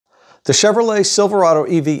The Chevrolet Silverado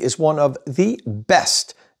EV is one of the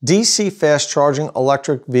best DC fast charging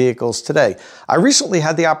electric vehicles today. I recently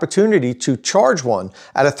had the opportunity to charge one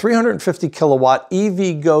at a 350 kilowatt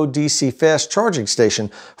EVgo DC fast charging station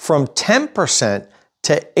from 10%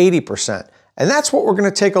 to 80%. And that's what we're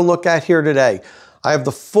going to take a look at here today. I have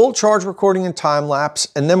the full charge recording and time lapse,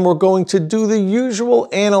 and then we're going to do the usual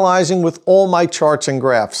analyzing with all my charts and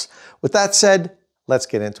graphs. With that said, let's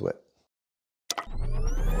get into it.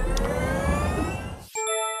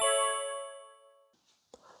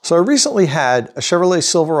 So I recently had a Chevrolet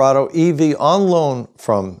Silverado EV on loan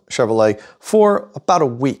from Chevrolet for about a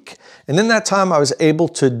week. And in that time, I was able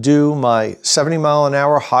to do my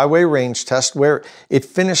 70-mile-an-hour highway range test where it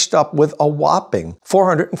finished up with a whopping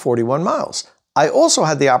 441 miles. I also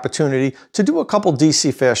had the opportunity to do a couple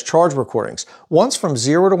DC fast charge recordings, once from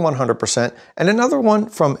 0 to 100% and another one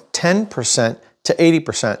from 10% to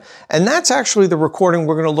 80%. And that's actually the recording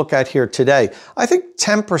we're going to look at here today. I think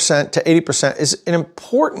 10% to 80% is an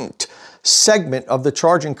important segment of the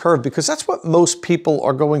charging curve because that's what most people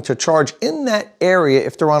are going to charge in that area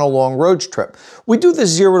if they're on a long road trip. We do the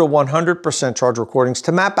 0 to 100% charge recordings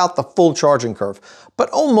to map out the full charging curve, but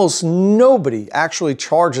almost nobody actually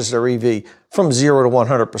charges their EV from 0 to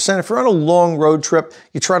 100%. If you're on a long road trip,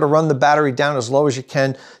 you try to run the battery down as low as you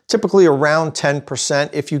can, typically around 10%,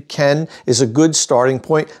 if you can, is a good starting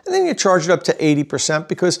point. And then you charge it up to 80%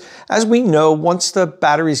 because, as we know, once the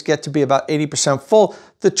batteries get to be about 80% full,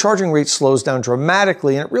 the charging rate slows down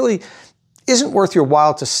dramatically, and it really isn't worth your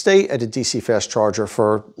while to stay at a DC fast charger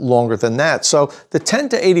for longer than that. So the 10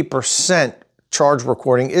 to 80% charge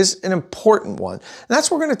recording is an important one. And that's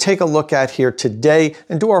what we're going to take a look at here today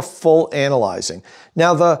and do our full analyzing.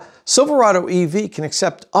 Now, the Silverado EV can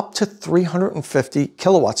accept up to 350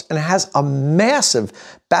 kilowatts and it has a massive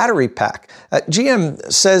battery pack. GM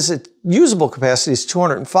says its usable capacity is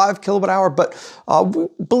 205 kilowatt hour, but we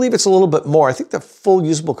believe it's a little bit more. I think the full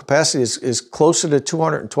usable capacity is closer to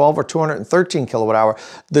 212 or 213 kilowatt hour.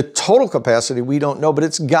 The total capacity, we don't know, but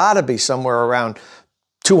it's got to be somewhere around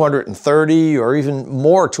 230 or even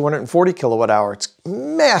more, 240 kilowatt hour. It's a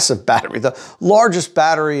massive battery, the largest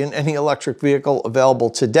battery in any electric vehicle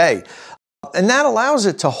available today. And that allows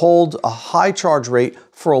it to hold a high charge rate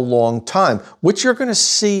for a long time, which you're going to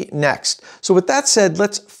see next. So with that said,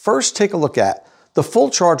 let's first take a look at the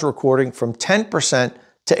full charge recording from 10%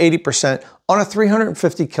 to 80% on a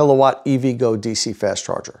 350 kilowatt EVgo DC fast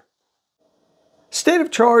charger. State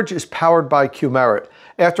of Charge is powered by Qmerit.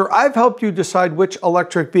 After I've helped you decide which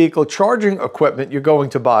electric vehicle charging equipment you're going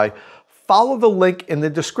to buy, follow the link in the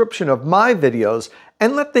description of my videos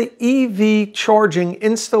and let the EV charging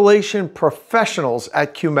installation professionals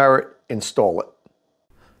at Qmerit install it.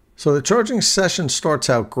 So the charging session starts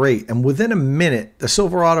out great, and within a minute, the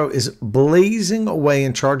Silverado is blazing away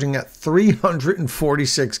and charging at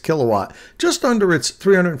 346 kilowatt, just under its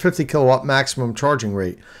 350 kilowatt maximum charging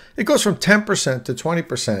rate. It goes from 10% to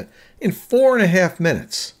 20% in 4.5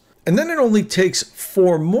 minutes. And then it only takes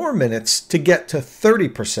 4 more minutes to get to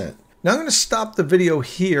 30%. Now I'm going to stop the video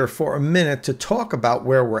here for a minute to talk about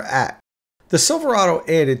where we're at. The Silverado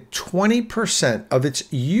added 20% of its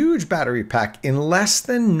huge battery pack in less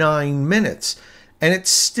than 9 minutes, and it's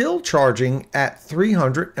still charging at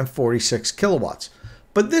 346 kilowatts.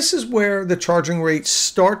 But this is where the charging rate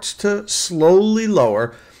starts to slowly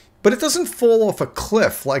lower, but it doesn't fall off a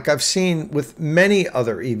cliff like I've seen with many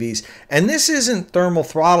other EVs. And this isn't thermal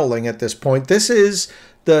throttling at this point. This is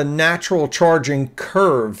the natural charging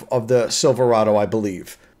curve of the Silverado, I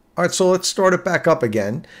believe. All right, so let's start it back up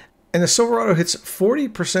again. And the Silverado hits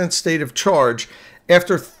 40% state of charge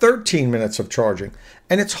after 13 minutes of charging,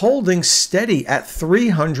 and it's holding steady at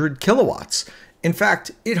 300 kilowatts. In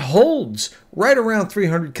fact, it holds right around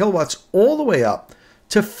 300 kilowatts all the way up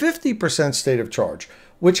to 50% state of charge,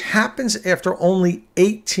 which happens after only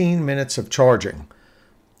 18 minutes of charging.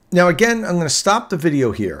 Now again, I'm going to stop the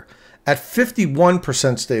video here at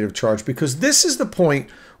 51% state of charge because this is the point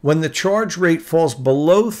when the charge rate falls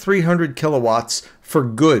below 300 kilowatts for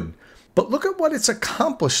good. But look at what it's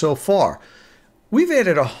accomplished so far. We've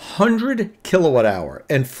added 100 kilowatt hour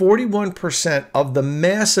and 41% of the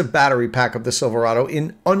massive battery pack of the Silverado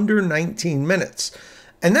in under 19 minutes.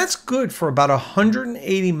 And that's good for about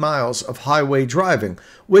 180 miles of highway driving,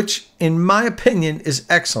 which in my opinion is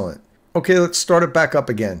excellent. Okay, let's start it back up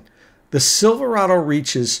again. The Silverado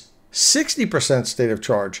reaches 60% state of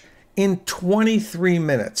charge in 23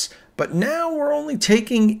 minutes. But now we're only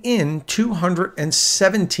taking in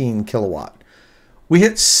 217 kilowatt. We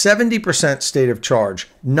hit 70% state of charge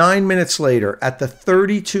 9 minutes later at the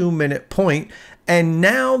 32-minute point, and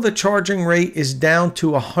now the charging rate is down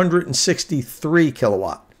to 163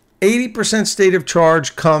 kilowatt. 80% state of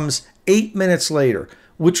charge comes 8 minutes later,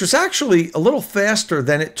 which was actually a little faster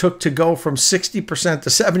than it took to go from 60% to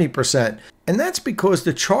 70%. And that's because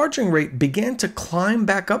the charging rate began to climb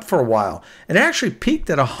back up for a while. And it actually peaked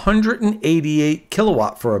at 188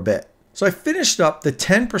 kilowatt for a bit. So I finished up the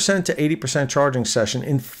 10% to 80% charging session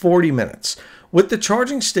in 40 minutes, with the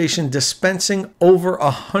charging station dispensing over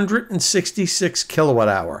 166 kilowatt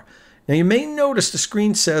hour. Now you may notice the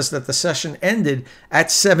screen says that the session ended at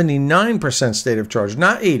 79% state of charge,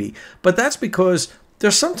 not 80, but that's because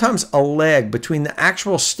there's sometimes a lag between the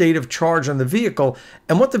actual state of charge on the vehicle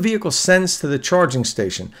and what the vehicle sends to the charging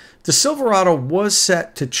station. The Silverado was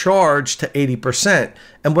set to charge to 80%,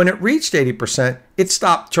 and when it reached 80%, it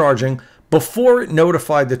stopped charging before it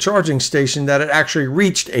notified the charging station that it actually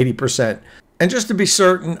reached 80%. And just to be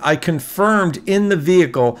certain, I confirmed in the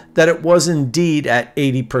vehicle that it was indeed at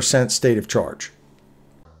 80% state of charge.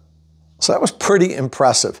 So that was pretty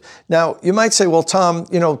impressive. Now, you might say, well, Tom,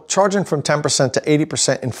 charging from 10% to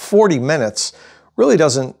 80% in 40 minutes really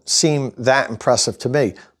doesn't seem that impressive to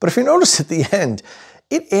me. But if you notice at the end,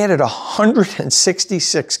 it added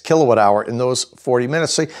 166 kilowatt hour in those 40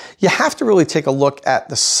 minutes. So you have to really take a look at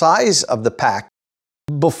the size of the pack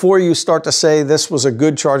before you start to say this was a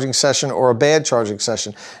good charging session or a bad charging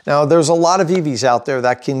session. Now, there's a lot of EVs out there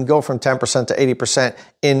that can go from 10% to 80%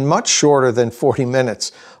 in much shorter than 40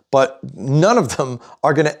 minutes, but none of them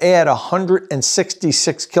are going to add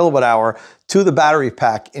 166 kilowatt hour to the battery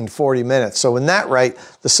pack in 40 minutes. So in that right,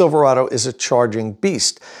 the Silverado is a charging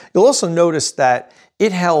beast. You'll also notice that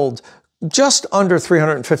it held just under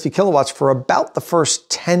 350 kilowatts for about the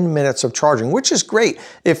first 10 minutes of charging, which is great.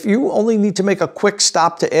 If you only need to make a quick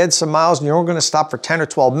stop to add some miles and you're only going to stop for 10 or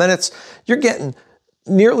 12 minutes, you're getting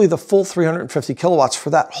nearly the full 350 kilowatts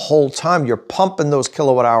for that whole time. You're pumping those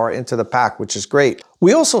kilowatt hour into the pack, which is great.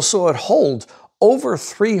 We also saw it hold over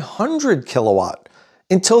 300 kilowatt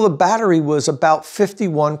until the battery was about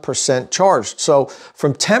 51% charged. So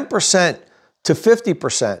from 10% to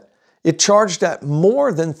 50%, it charged at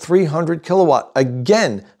more than 300 kilowatt.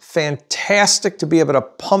 Again, fantastic to be able to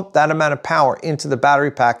pump that amount of power into the battery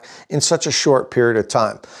pack in such a short period of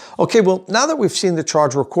time. Okay, well, now that we've seen the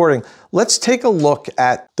charge recording, let's take a look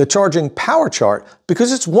at the charging power chart,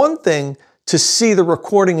 because it's one thing to see the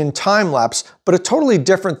recording in time-lapse, but a totally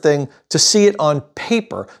different thing to see it on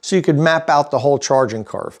paper so you could map out the whole charging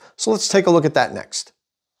curve. So let's take a look at that next.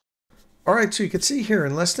 All right, so you can see here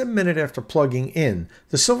in less than a minute after plugging in,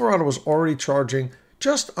 the Silverado was already charging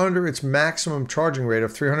just under its maximum charging rate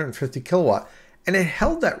of 350 kilowatt, and it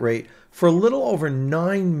held that rate for a little over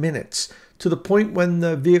 9 minutes to the point when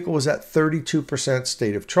the vehicle was at 32%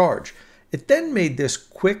 state of charge. It then made this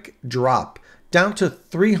quick drop down to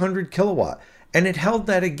 300 kilowatt, and it held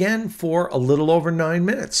that again for a little over 9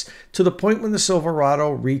 minutes to the point when the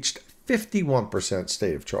Silverado reached 51%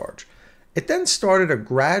 state of charge. It then started a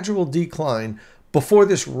gradual decline before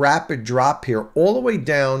this rapid drop here, all the way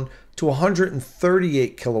down to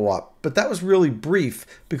 138 kilowatt. But that was really brief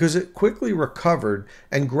because it quickly recovered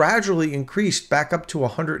and gradually increased back up to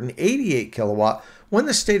 188 kilowatt when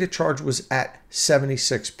the state of charge was at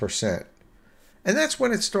 76%. And that's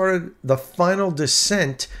when it started the final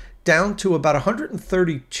descent down to about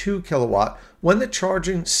 132 kilowatt when the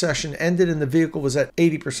charging session ended and the vehicle was at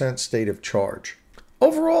 80% state of charge.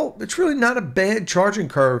 Overall, it's really not a bad charging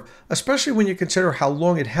curve, especially when you consider how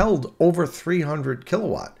long it held over 300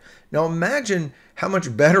 kilowatt. Now imagine how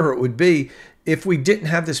much better it would be if we didn't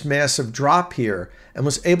have this massive drop here and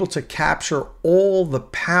was able to capture all the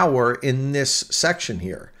power in this section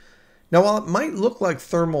here. Now, while it might look like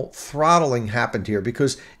thermal throttling happened here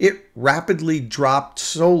because it rapidly dropped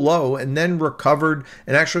so low and then recovered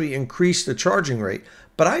and actually increased the charging rate,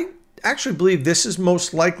 but I actually believe this is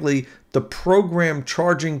most likely the programmed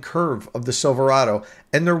charging curve of the Silverado,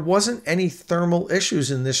 and there wasn't any thermal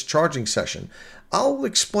issues in this charging session. I'll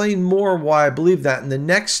explain more why I believe that in the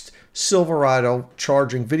next Silverado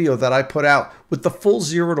charging video that I put out with the full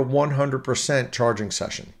 0 to 100% charging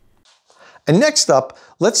session. And next up,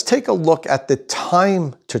 let's take a look at the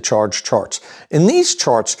time to charge charts. In these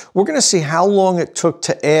charts, we're going to see how long it took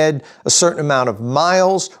to add a certain amount of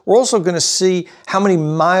miles. We're also going to see how many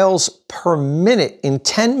miles per minute in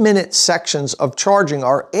 10-minute sections of charging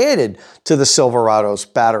are added to the Silverado's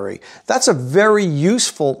battery. That's a very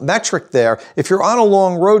useful metric there. If you're on a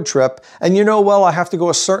long road trip and you know, well, I have to go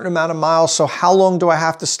a certain amount of miles, so how long do I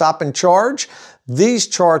have to stop and charge? These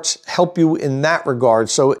charts help you in that regard.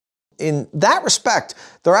 So in that respect,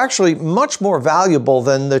 they're actually much more valuable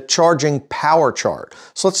than the charging power chart.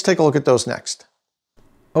 So let's take a look at those next.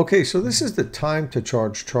 Okay, so this is the time to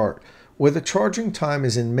charge chart, where the charging time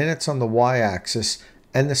is in minutes on the y-axis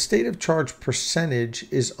and the state of charge percentage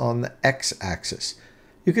is on the x-axis.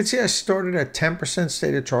 You can see I started at 10%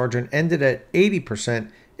 state of charge and ended at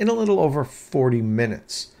 80% in a little over 40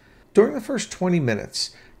 minutes. During the first 20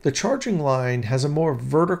 minutes, the charging line has a more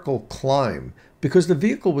vertical climb because the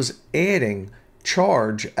vehicle was adding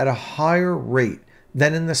charge at a higher rate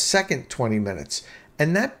than in the second 20 minutes.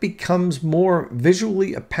 And that becomes more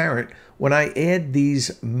visually apparent when I add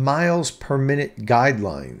these miles per minute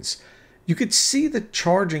guidelines. You could see the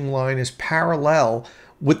charging line is parallel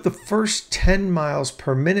with the first 10 miles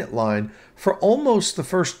per minute line for almost the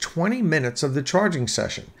first 20 minutes of the charging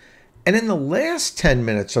session. And in the last 10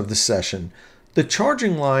 minutes of the session, the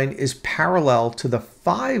charging line is parallel to the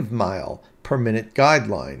 5 mile per minute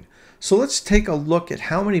guideline. So let's take a look at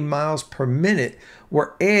how many miles per minute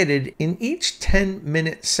were added in each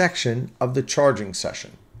 10-minute section of the charging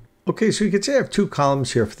session. Okay, so you can see I have two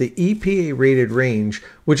columns here for the EPA rated range,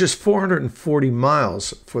 which is 440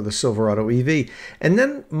 miles for the Silverado EV, and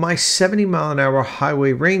then my 70 mile an hour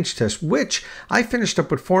highway range test, which I finished up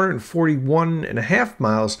with 441.5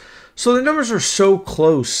 miles. So the numbers are so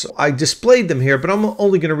close. I displayed them here, but I'm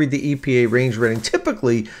only going to read the EPA range rating.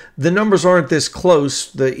 Typically, the numbers aren't this close,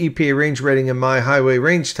 the EPA range rating and my highway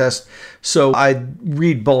range test, so I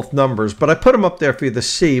read both numbers. But I put them up there for you to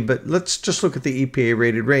see, but let's just look at the EPA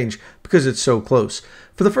rated range because it's so close.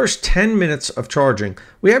 For the first 10 minutes of charging,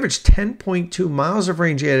 we averaged 10.2 miles of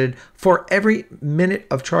range added for every minute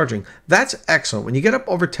of charging. That's excellent. When you get up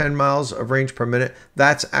over 10 miles of range per minute,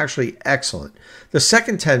 that's actually excellent. The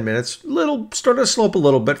second 10 minutes, started to slope a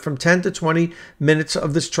little bit from 10 to 20 minutes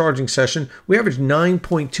of this charging session. We averaged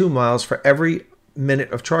 9.2 miles for every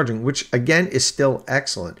minute of charging, which again is still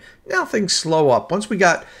excellent. Now things slow up. Once we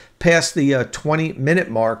got past the 20-minute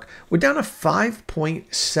mark, we're down to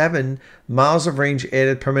 5.7 miles of range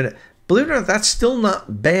added per minute. Believe it or not, that's still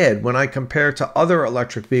not bad when I compare to other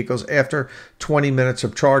electric vehicles after 20 minutes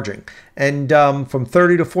of charging. And from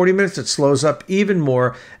 30 to 40 minutes, it slows up even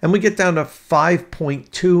more, and we get down to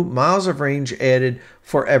 5.2 miles of range added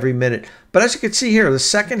for every minute. But as you can see here, the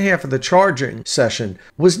second half of the charging session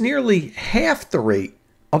was nearly half the rate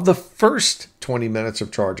of the first 20 minutes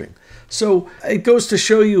of charging. So it goes to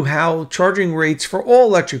show you how charging rates for all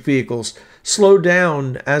electric vehicles slow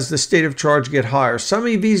down as the state of charge get higher. Some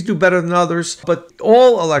EVs do better than others, but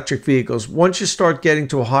all electric vehicles, once you start getting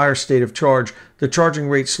to a higher state of charge, the charging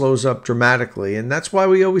rate slows up dramatically. And that's why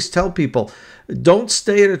we always tell people, don't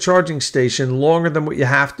stay at a charging station longer than what you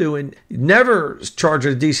have to, and never charge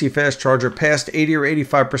a DC fast charger past 80 or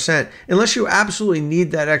 85% unless you absolutely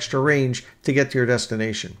need that extra range to get to your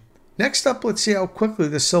destination. Next up, let's see how quickly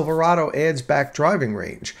the Silverado adds back driving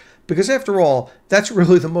range. Because after all, that's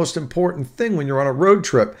really the most important thing when you're on a road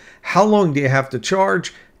trip. How long do you have to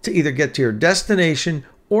charge to either get to your destination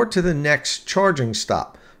or to the next charging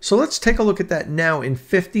stop? So let's take a look at that now in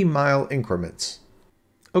 50-mile increments.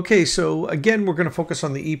 Okay, so again, we're going to focus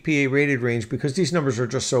on the EPA rated range because these numbers are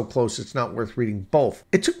just so close, it's not worth reading both.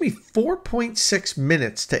 It took me 4.6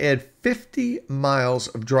 minutes to add 50 miles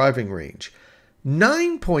of driving range.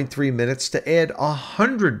 9.3 minutes to add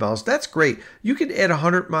 100 miles. That's great. You can add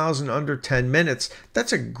 100 miles in under 10 minutes.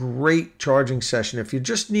 That's a great charging session. If you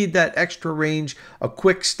just need that extra range, a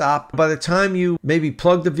quick stop, by the time you maybe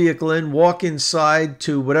plug the vehicle in, walk inside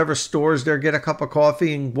to whatever stores there, get a cup of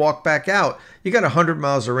coffee and walk back out, you got 100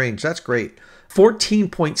 miles of range. That's great.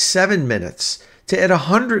 14.7 minutes to add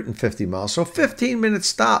 150 miles. So 15-minute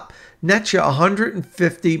stop nets you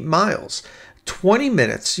 150 miles. 20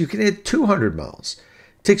 minutes, you can add 200 miles.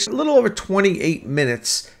 It takes a little over 28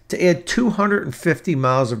 minutes to add 250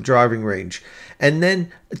 miles of driving range. And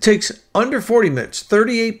then it takes under 40 minutes,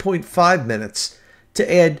 38.5 minutes,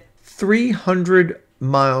 to add 300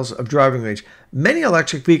 miles of driving range. Many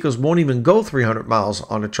electric vehicles won't even go 300 miles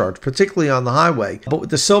on a charge, particularly on the highway. But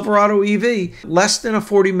with the Silverado EV, less than a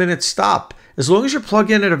 40-minute stop. As long as you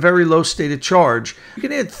plug in at a very low state of charge, you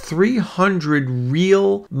can add 300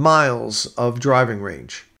 real miles of driving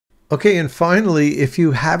range. Okay, and finally, if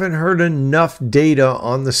you haven't heard enough data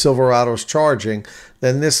on the Silverado's charging,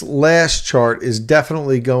 then this last chart is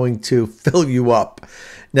definitely going to fill you up.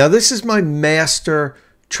 Now, this is my master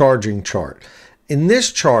charging chart. In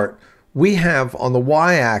this chart, we have on the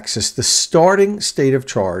y-axis the starting state of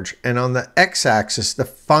charge, and on the x-axis the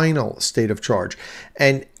final state of charge.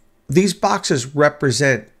 And these boxes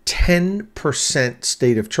represent 10%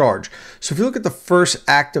 state of charge. So if you look at the first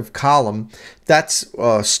active column, that's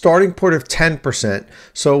a starting point of 10%.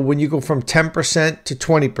 So when you go from 10% to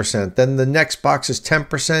 20%, then the next box is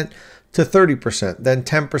 10% to 30%, then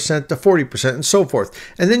 10% to 40%, and so forth.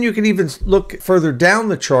 And then you can even look further down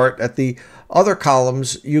the chart at the other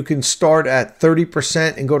columns. You can start at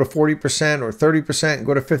 30% and go to 40%, or 30% and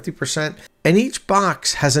go to 50%. And each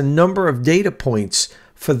box has a number of data points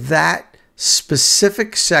for that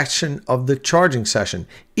specific section of the charging session.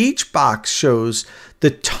 Each box shows the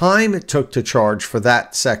time it took to charge for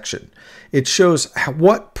that section. It shows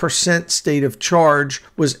what percent state of charge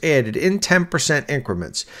was added in 10%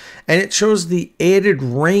 increments. And it shows the added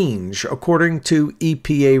range according to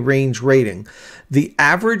EPA range rating. The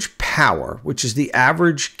average power, which is the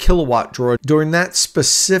average kilowatt draw during that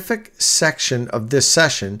specific section of this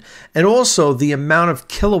session, and also the amount of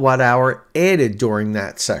kilowatt hour added during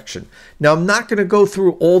that section. Now, I'm not going to go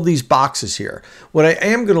through all these boxes here. What I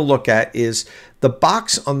am going to look at is the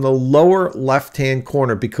box on the lower left-hand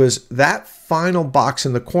corner, because that final box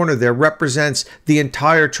in the corner there represents the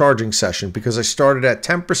entire charging session, because I started at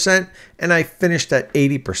 10% and I finished at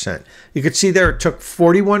 80%. You can see there it took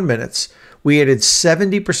 41 minutes. We added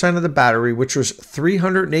 70% of the battery, which was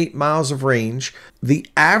 308 miles of range. The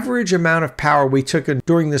average amount of power we took in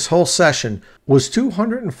during this whole session was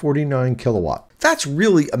 249 kilowatt. That's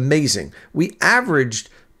really amazing. We averaged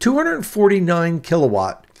 249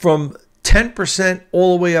 kilowatt from 10%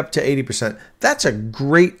 all the way up to 80%. That's a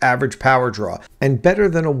great average power draw and better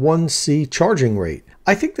than a 1C charging rate.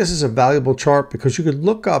 I think this is a valuable chart because you could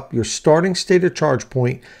look up your starting state of charge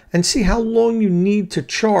point and see how long you need to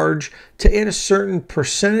charge to add a certain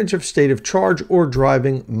percentage of state of charge or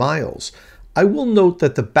driving miles. I will note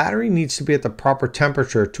that the battery needs to be at the proper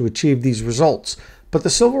temperature to achieve these results, but the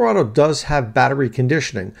Silverado does have battery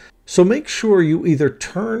conditioning, so make sure you either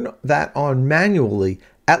turn that on manually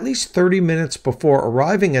at least 30 minutes before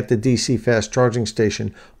arriving at the DC fast charging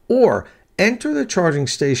station, or enter the charging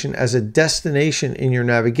station as a destination in your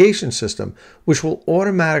navigation system, which will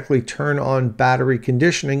automatically turn on battery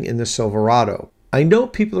conditioning in the Silverado. I know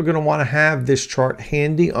people are going to want to have this chart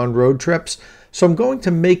handy on road trips, so I'm going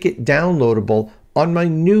to make it downloadable on my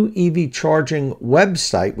new EV charging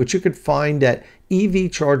website, which you could find at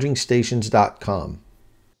evchargingstations.com.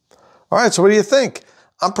 All right, so what do you think?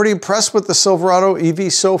 I'm pretty impressed with the Silverado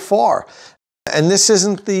EV so far. And this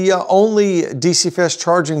isn't the only DC fast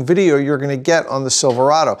charging video you're going to get on the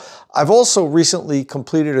Silverado. I've also recently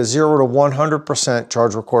completed a 0 to 100%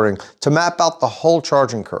 charge recording to map out the whole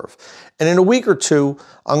charging curve. And in a week or two,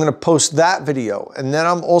 I'm going to post that video. And then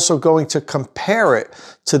I'm also going to compare it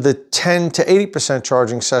to the 10 to 80%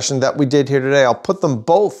 charging session that we did here today. I'll put them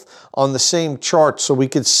both on the same chart so we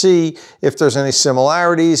could see if there's any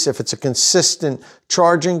similarities, if it's a consistent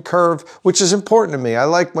charging curve, which is important to me. I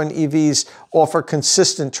like when EVs offer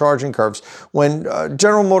consistent charging curves. When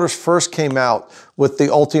General Motors first came out with the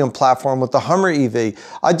Ultium platform, with the Hummer EV,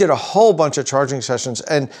 I did a whole bunch of charging sessions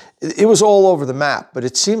and it was all over the map. But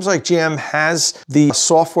it seems like GM has the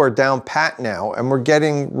software down pat now, and we're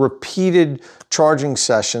getting repeated charging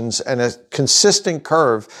sessions and a consistent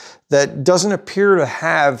curve that doesn't appear to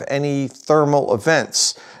have any thermal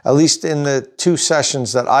events, at least in the 2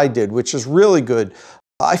 sessions that I did, which is really good.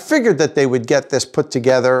 I figured that they would get this put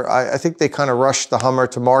together. I think they kind of rushed the Hummer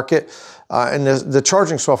to market, and the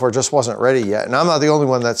charging software just wasn't ready yet. And I'm not the only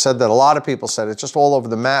one that said that. A lot of people said it's just all over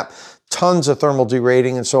the map, tons of thermal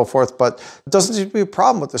derating and so forth, but it doesn't seem to be a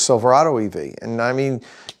problem with the Silverado EV. And I mean,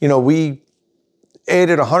 you know, we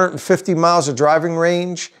added 150 miles of driving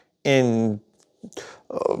range in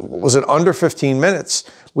was it under 15 minutes?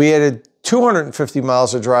 We added 250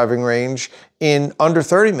 miles of driving range in under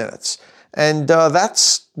 30 minutes. And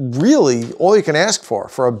that's really all you can ask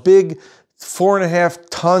for a big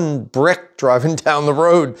 4.5-ton brick driving down the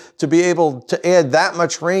road. To be able to add that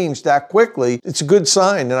much range that quickly, it's a good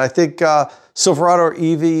sign. And I think Silverado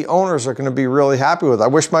EV owners are going to be really happy with it. I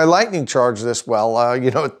wish my Lightning charged this well.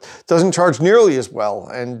 You know, it doesn't charge nearly as well.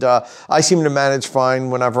 And I seem to manage fine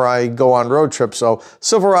whenever I go on road trips. So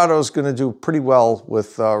Silverado is going to do pretty well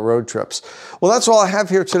with road trips. Well, that's all I have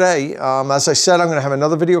here today. As I said, I'm going to have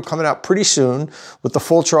another video coming out pretty soon with the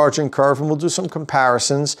full charging curve, and we'll do some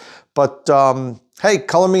comparisons. But hey,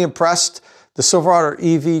 color me impressed. The Silverado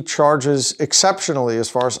EV charges exceptionally as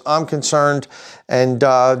far as I'm concerned, and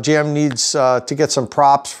GM needs to get some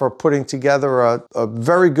props for putting together a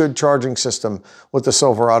very good charging system with the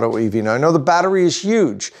Silverado EV. Now, I know the battery is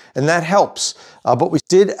huge, and that helps, but we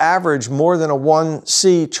did average more than a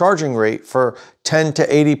 1C charging rate for 10 to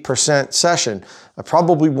 80% session. I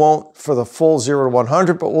probably won't for the full 0 to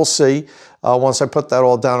 100, but we'll see once I put that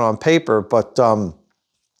all down on paper. But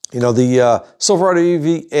you know, the Silverado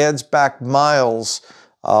EV adds back miles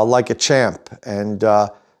like a champ, and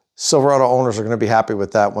Silverado owners are going to be happy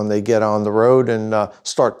with that when they get on the road and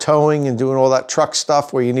start towing and doing all that truck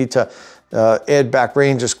stuff where you need to add back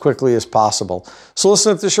range as quickly as possible. So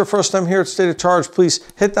listen, if this is your first time here at State of Charge, please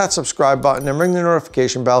hit that subscribe button and ring the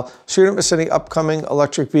notification bell so you don't miss any upcoming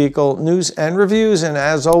electric vehicle news and reviews. And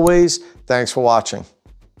as always, thanks for watching.